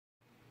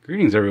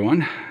Greetings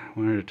everyone. I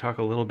wanted to talk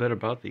a little bit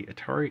about the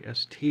Atari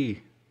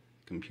ST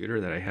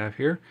computer that I have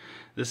here.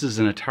 This is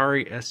an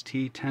Atari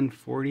ST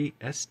 1040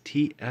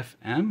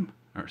 STFM,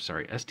 or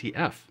sorry,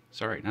 STF.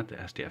 Sorry, not the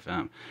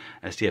STFM.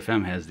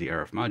 STFM has the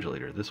RF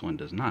modulator. This one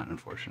does not,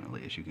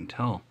 unfortunately, as you can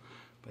tell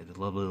by the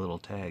lovely little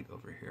tag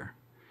over here.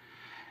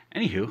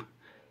 Anywho,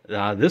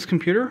 this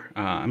computer,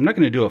 I'm not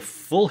going to do a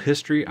full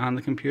history on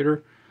the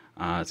computer.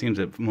 It seems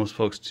that most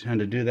folks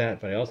tend to do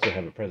that, but I also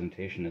have a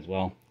presentation as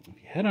well. If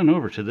you head on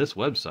over to this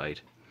website,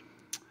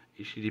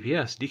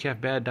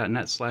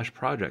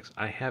 https://decafbad.net/projects,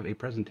 I have a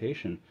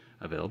presentation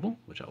available,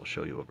 which I will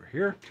show you over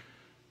here.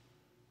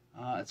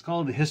 It's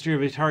called The History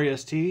of Atari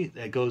ST.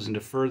 That goes into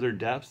further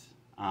depth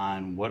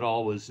on what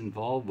all was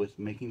involved with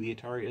making the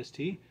Atari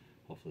ST.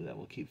 Hopefully that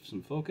will keep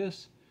some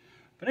focus.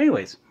 But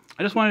anyways,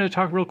 I just wanted to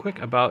talk real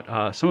quick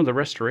about some of the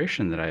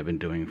restoration that I've been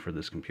doing for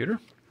this computer.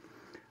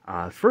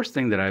 First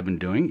thing that I've been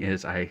doing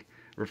is I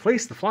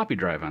replaced the floppy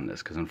drive on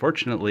this because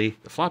unfortunately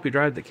the floppy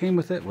drive that came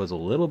with it was a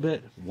little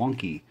bit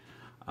wonky,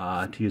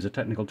 to use a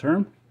technical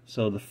term.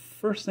 So the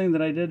first thing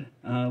that I did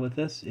with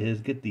this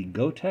is get the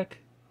GoTech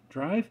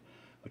drive,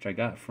 which I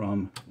got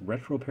from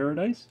Retro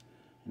Paradise.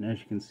 And as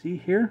you can see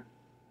here,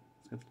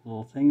 it's got the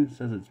little thing that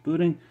says it's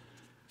booting.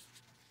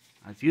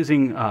 It's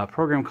using a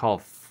program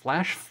called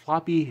Flash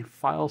Floppy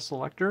File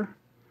Selector.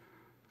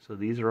 So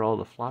these are all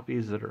the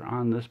floppies that are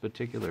on this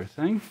particular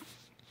thing.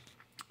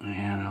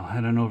 And I'll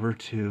head on over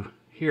to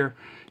here.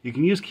 You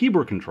can use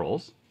keyboard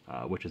controls,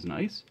 which is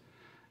nice,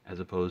 as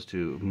opposed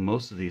to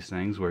most of these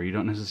things where you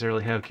don't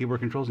necessarily have keyboard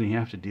controls and you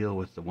have to deal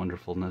with the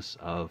wonderfulness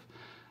of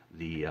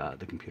the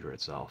computer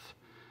itself,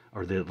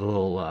 or the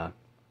little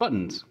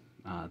buttons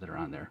that are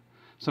on there.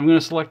 So I'm going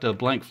to select a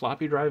blank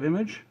floppy drive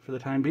image for the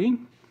time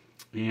being,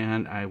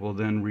 and I will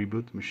then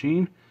reboot the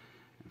machine.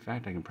 In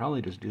fact, I can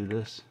probably just do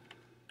this.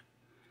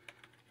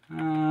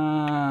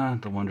 The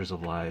wonders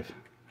of live.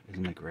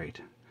 Isn't it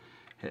great?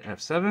 Hit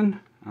F7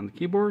 on the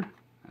keyboard,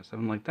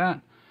 F7 like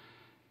that,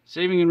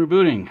 saving and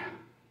rebooting.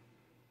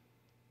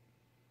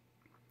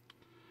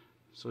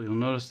 So you'll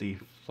notice the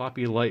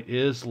floppy light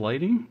is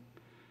lighting,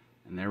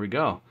 and there we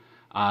go.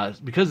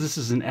 Because this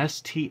is an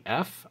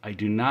STF, I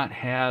do not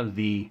have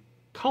the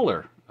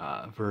color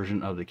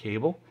version of the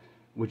cable,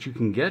 which you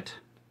can get.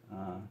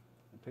 I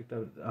picked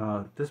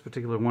up this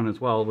particular one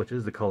as well, which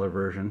is the color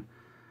version,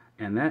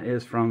 and that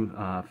is from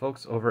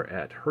folks over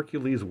at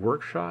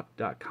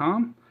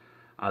HerculesWorkshop.com.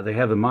 They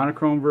have the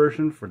monochrome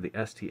version for the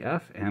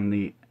STF and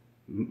the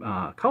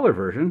color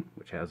version,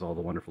 which has all the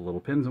wonderful little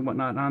pins and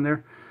whatnot on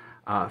there,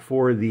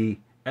 for the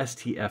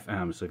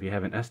STFM. So if you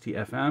have an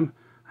STFM,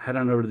 head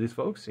on over to these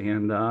folks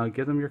and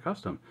give them your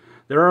custom.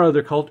 There are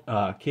other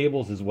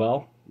cables as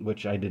well,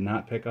 which I did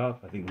not pick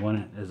up. I think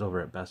one is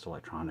over at Best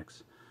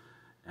Electronics,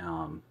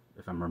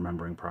 if I'm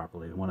remembering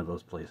properly, one of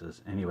those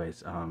places.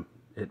 Anyways,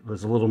 it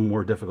was a little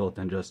more difficult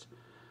than just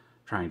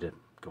trying to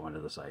go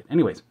onto the site.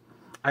 Anyways,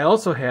 I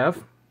also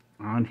have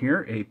on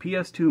here a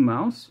PS2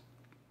 mouse,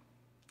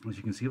 as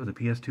you can see, with a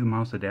PS2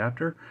 mouse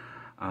adapter,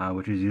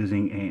 which is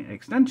using an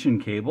extension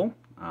cable,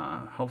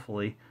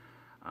 hopefully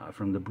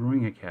from the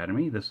Brewing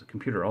Academy. This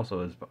computer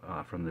also is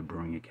from the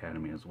Brewing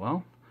Academy as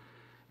well.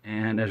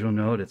 And as you'll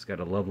note, it's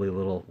got a lovely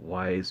little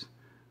Wise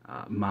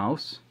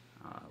mouse,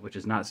 which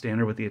is not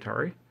standard with the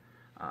Atari.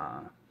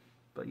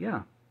 But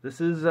yeah, this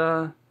is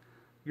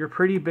your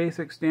pretty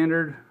basic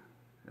standard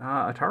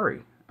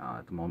Atari.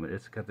 At the moment,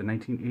 it's got the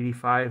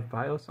 1985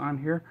 BIOS on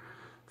here.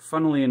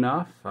 Funnily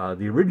enough,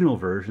 the original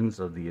versions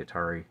of the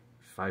Atari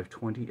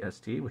 520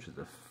 ST, which is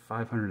the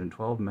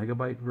 512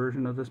 megabyte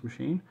version of this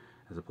machine,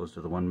 as opposed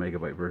to the 1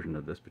 megabyte version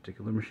of this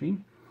particular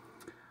machine,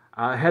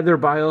 had their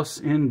BIOS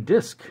in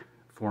disk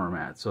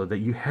format, so that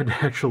you had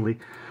to actually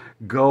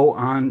go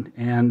on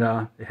and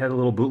it had a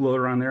little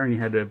bootloader on there, and you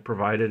had to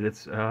provide it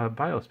its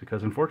BIOS,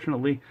 because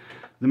unfortunately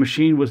the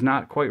machine was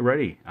not quite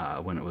ready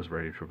when it was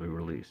ready to be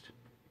released.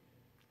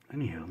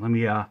 Anywho, let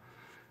me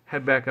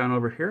head back on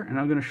over here, and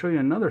I'm going to show you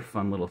another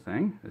fun little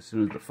thing as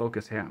soon as the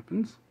focus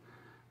happens.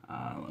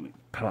 Let me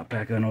pop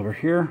back on over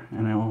here,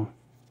 and I will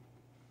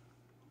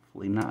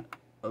hopefully not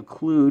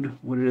occlude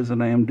what it is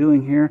that I am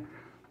doing here,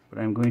 but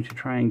I'm going to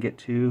try and get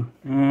to...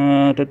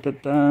 Why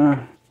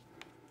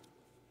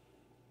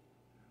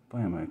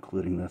am I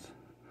occluding this?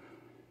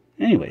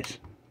 Anyways,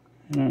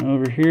 and on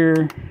over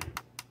here,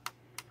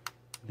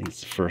 I think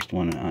it's the first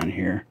one on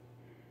here.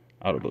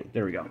 Auto boot.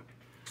 There we go.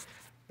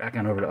 Back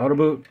on over to auto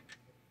boot,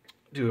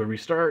 do a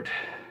restart.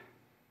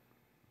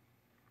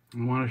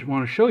 I want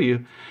to show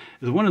you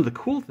is one of the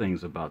cool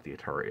things about the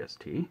Atari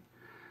ST,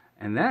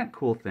 and that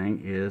cool thing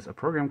is a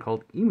program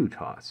called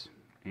EmuTOS.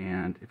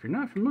 And if you're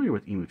not familiar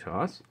with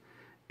EmuTOS,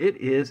 it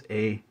is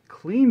a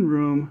clean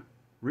room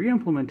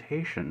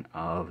re-implementation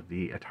of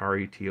the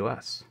Atari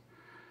TOS,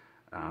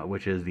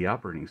 which is the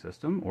operating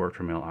system or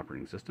terminal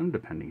operating system,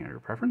 depending on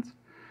your preference.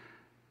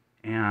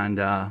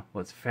 And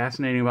what's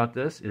fascinating about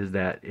this is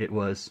that it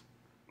was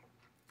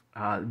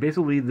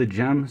basically the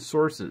gem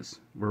sources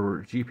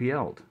were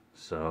GPL'd.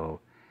 So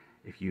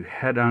if you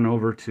head on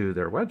over to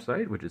their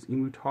website, which is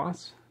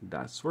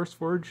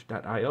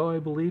emutos.sourceforge.io, I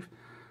believe,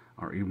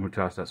 or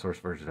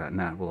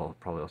emutos.sourceforge.net will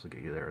probably also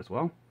get you there as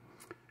well.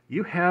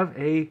 You have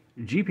a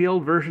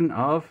GPL version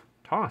of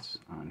TOS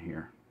on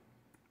here.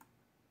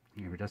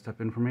 You have your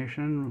desktop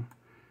information,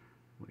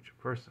 which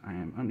of course I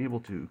am unable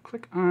to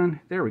click on.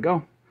 There we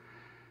go.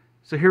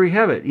 So here we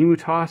have it,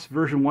 emutos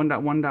version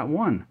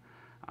 1.1.1,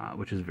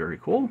 which is very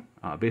cool.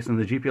 Based on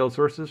the GPL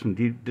sources from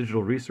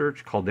Digital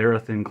Research, Caldera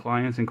Thin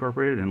Clients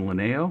Incorporated, and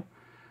Linneo.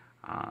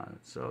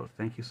 So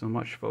thank you so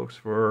much, folks,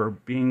 for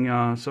being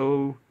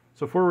so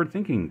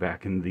forward-thinking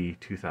back in the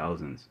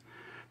 2000s.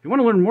 If you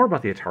want to learn more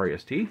about the Atari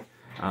ST,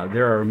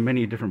 there are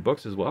many different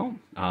books as well.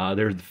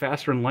 There's The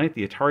Faster and Light,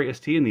 the Atari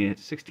ST and the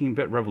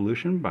 16-Bit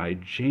Revolution by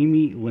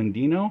Jamie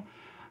Lindino.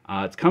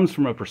 It comes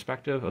from a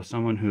perspective of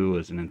someone who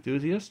was an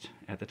enthusiast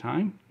at the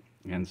time,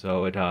 and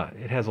so it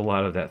has a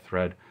lot of that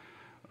thread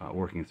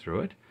working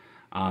through it.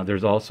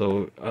 There's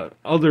also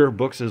other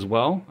books as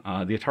well.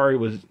 The Atari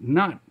was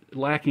not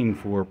lacking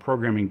for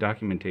programming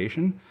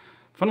documentation.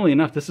 Funnily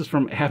enough, this is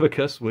from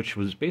Abacus, which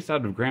was based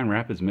out of Grand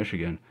Rapids,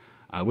 Michigan,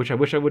 which I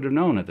wish I would have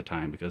known at the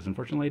time, because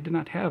unfortunately I did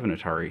not have an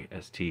Atari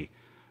ST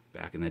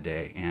back in the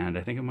day, and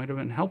I think it might have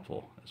been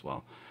helpful as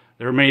well.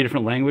 There are many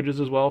different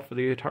languages as well for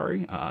the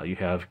Atari. You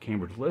have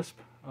Cambridge Lisp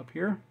up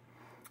here,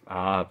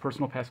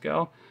 Personal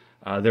Pascal.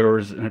 There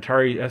was an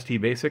Atari ST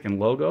Basic and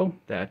Logo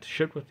that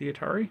shipped with the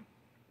Atari,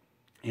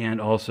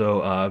 and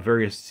also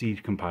various C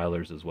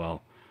compilers as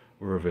well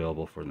were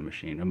available for the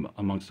machine,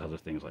 amongst other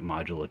things like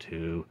Modula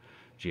 2,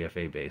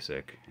 GFA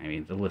Basic. I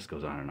mean, the list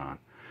goes on and on.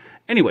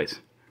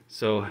 Anyways,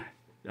 so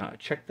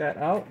check that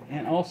out.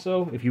 And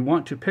also, if you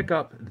want to pick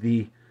up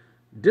the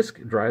disk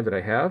drive that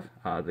I have,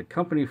 the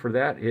company for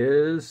that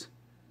is,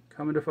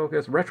 coming to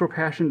focus,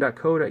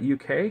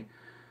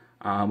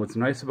 retropassion.co.uk. What's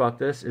nice about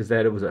this is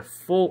that it was a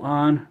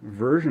full-on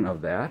version of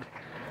that.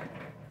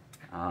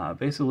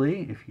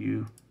 Basically, if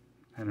you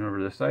head over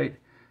to the site,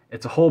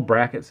 it's a whole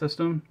bracket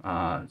system,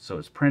 so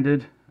it's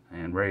printed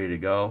and ready to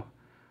go.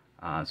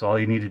 So all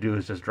you need to do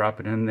is just drop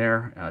it in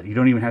there. You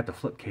don't even have to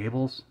flip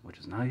cables, which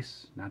is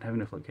nice, not having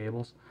to flip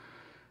cables.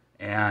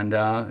 And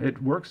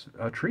it works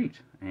a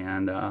treat,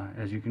 and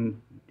as I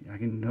can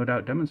no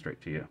doubt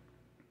demonstrate to you.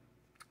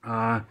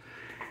 And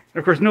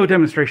of course, no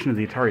demonstration of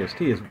the Atari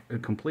ST is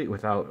complete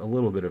without a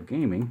little bit of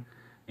gaming.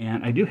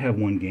 And I do have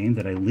one game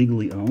that I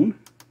legally own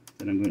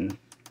that I'm going to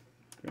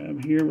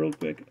grab here real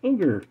quick.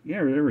 Ogre.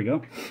 Yeah, there we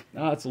go.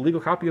 It's a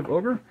legal copy of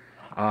Ogre.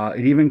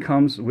 It even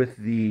comes with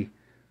the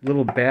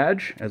little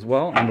badge as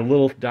well, and the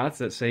little dots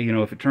that say, you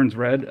know, if it turns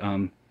red,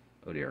 oh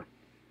dear.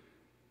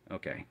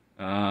 Okay.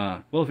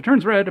 Well, if it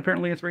turns red,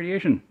 apparently it's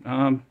radiation.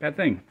 Bad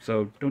thing.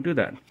 So don't do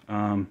that.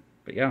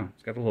 But yeah,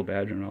 it's got a little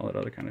badge and all that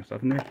other kind of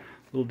stuff in there.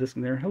 Little disc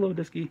in there. Hello,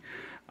 disky.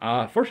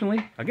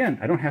 Fortunately, again,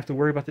 I don't have to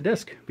worry about the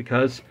disc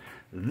because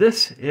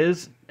this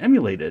is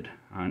emulated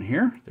on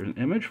here. There's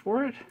an image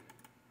for it.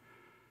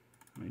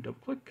 Let me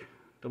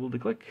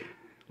double-click,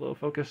 low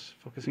focus,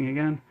 focusing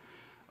again.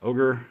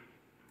 Ogre.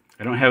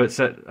 I don't have it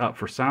set up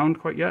for sound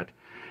quite yet,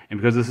 and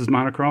because this is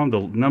monochrome,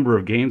 the number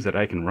of games that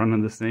I can run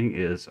on this thing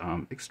is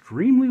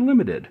extremely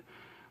limited,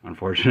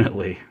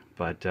 unfortunately.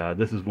 But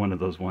this is one of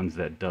those ones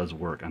that does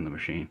work on the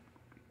machine.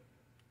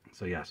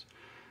 So yes,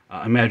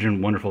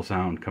 imagine wonderful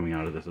sound coming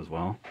out of this as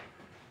well.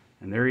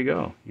 And there you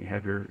go. You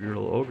have your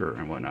little Ogre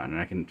and whatnot, and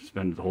I can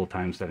spend the whole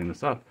time setting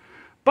this up.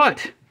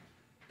 But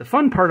the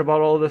fun part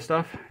about all of this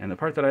stuff, and the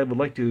part that I would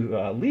like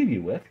to leave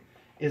you with,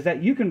 is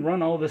that you can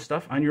run all this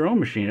stuff on your own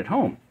machine at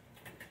home.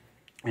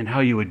 And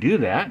how you would do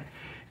that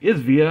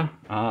is via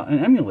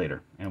an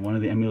emulator. And one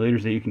of the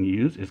emulators that you can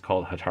use is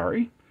called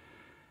Atari.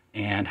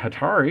 And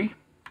Atari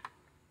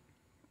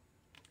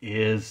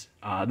is,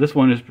 this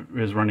one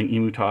is running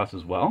emutos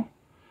as well.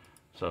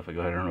 So if I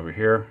go ahead and run over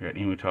here, we got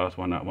emutos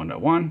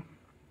 1.1.1.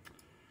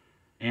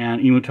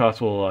 And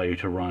emutos will allow you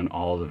to run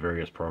all the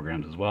various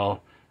programs as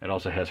well. It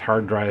also has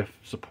hard drive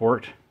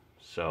support.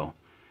 So,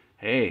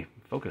 hey,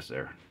 focus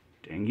there.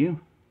 Dang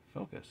you,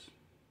 focus.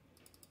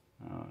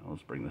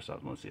 Let's bring this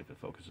up and let's see if it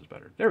focuses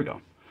better. There we go.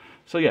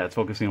 So yeah, it's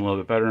focusing a little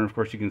bit better, and of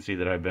course you can see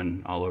that I've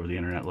been all over the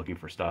internet looking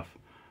for stuff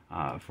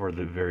for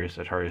the various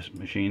Atari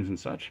machines and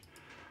such.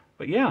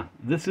 But yeah,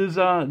 this is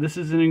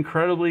an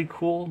incredibly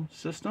cool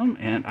system,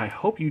 and I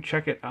hope you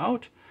check it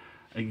out.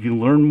 You can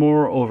learn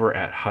more over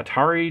at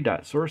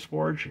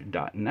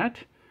hatari.sourceforge.net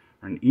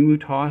or an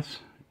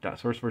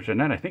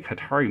emutos.sourceforge.net. I think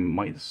Atari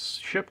might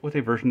ship with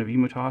a version of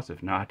emutos.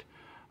 If not,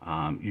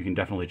 you can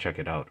definitely check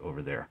it out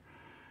over there.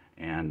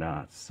 And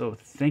so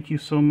thank you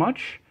so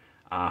much.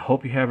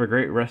 Hope you have a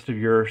great rest of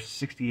your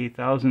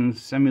 68,000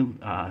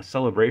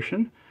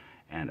 celebration,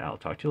 and I'll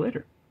talk to you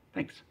later.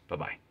 Thanks.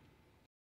 Bye-bye.